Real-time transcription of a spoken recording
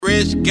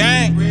Rich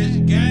gang.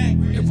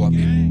 FYB.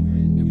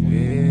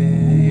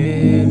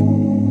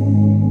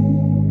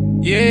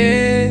 Yeah.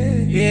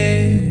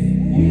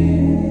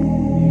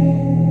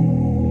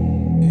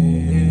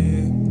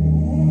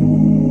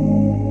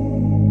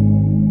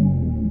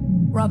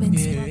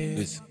 Robinson.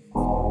 Listen.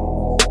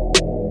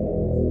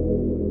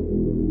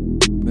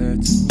 Back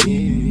to me.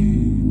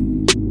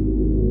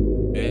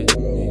 Back to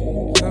me.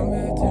 Come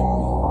back to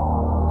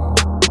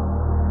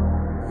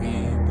me.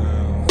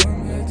 Rebound.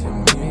 Come back to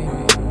me.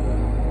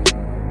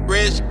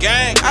 Rich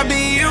gang. I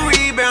be your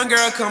rebound,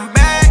 girl, come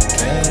back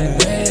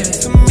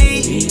to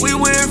me. We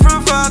went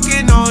from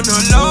fucking on the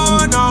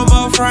low, no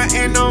more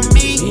frontin' on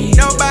me.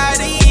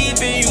 Nobody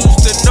even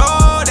used to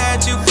know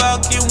that you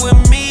fucking with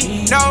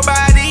me.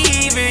 Nobody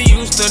even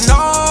used to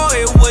know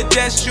it was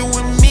just you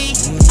and me.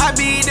 I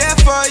be there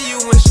for you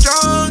when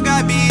strong,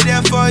 I be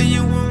there for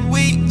you when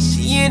weak.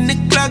 She in the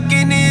club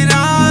getting it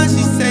on,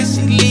 she say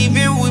she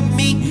leaving with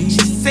me.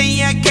 She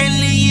say I can't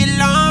leave you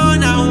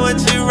alone, I want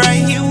you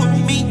right here with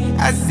me.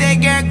 I said,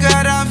 girl,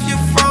 cut off your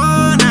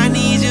phone, I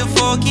need your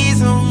 4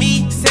 kids on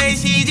me. Say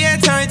she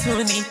just turned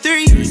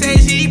 23, say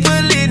she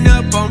pulling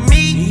up on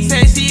me.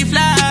 Say she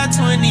fly out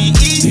 20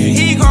 East,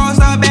 he cross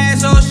her back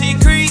so she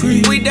creep.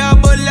 We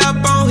double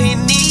up on his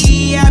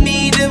knee, I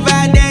be the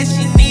vibe that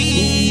she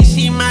need.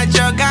 She my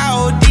drug, I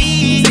OD,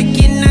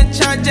 taking a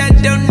charge I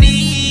don't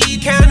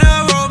need. Count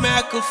a roll,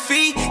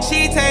 McAfee,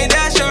 she take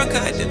that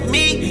shortcut to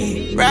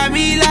me. Ride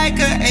me like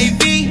a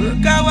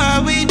AV, girl,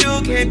 what we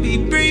do can't be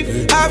brief.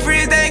 Our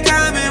friends, they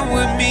coming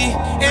with me,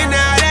 and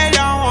now they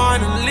don't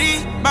wanna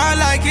leave. Ball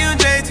like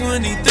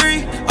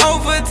MJ23,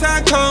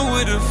 overtime come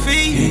with a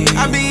fee.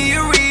 I be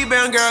your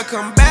rebound, girl,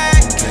 come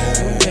back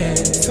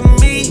to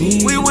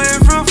me. We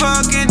went from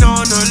fucking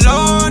on the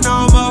low,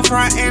 no more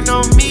frontin'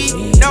 on me.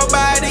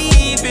 Nobody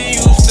even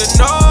used to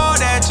know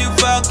that you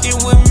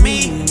fucking with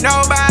me.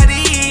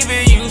 Nobody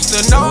even used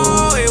to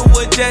know it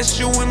was just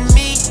you and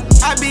me.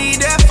 I be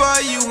there for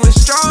you when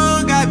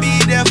strong, I be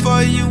there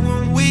for you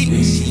when weak.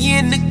 She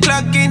in the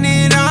club getting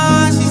it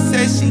on, she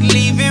said she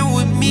leaving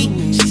with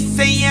me. She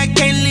say I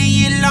can't leave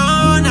you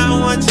alone, I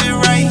want you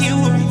right here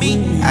with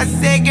me. I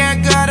said, girl,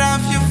 cut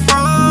off your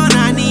phone,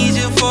 I need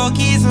your 4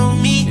 kids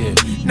on me.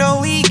 No,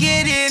 we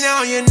getting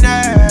on your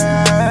nerves,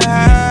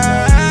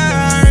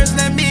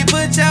 let me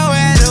put your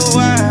head to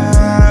work.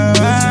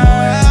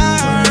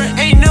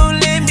 Ain't no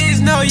limits,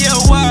 know your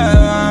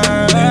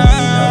worth,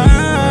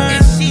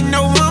 and she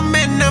know I'm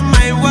into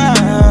my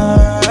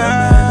work.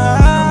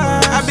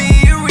 I be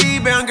your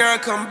rebound, girl,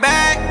 come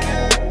back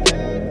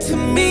to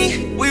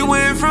me. We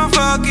went from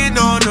fucking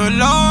on the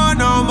low,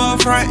 no more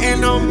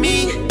frontin' on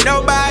me.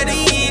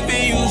 Nobody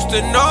even used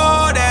to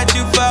know that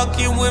you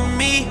fucking with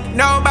me.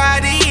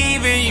 Nobody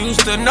even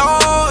used to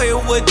know it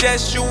was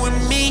just you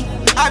and me.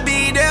 I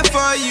be there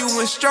for you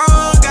when strong,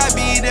 I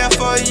be there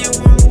for you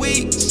when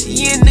weak.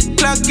 She in the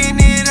club getting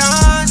it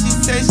on, she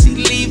said she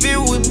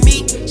leaving with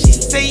me. She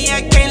say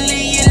I can't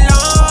leave you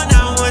alone,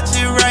 I want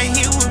you right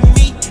here with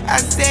me. I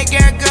said,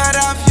 girl, cut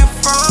off your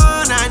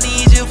phone, I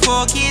need your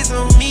 4 kids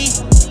on me.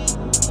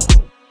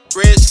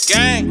 Rich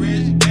gang.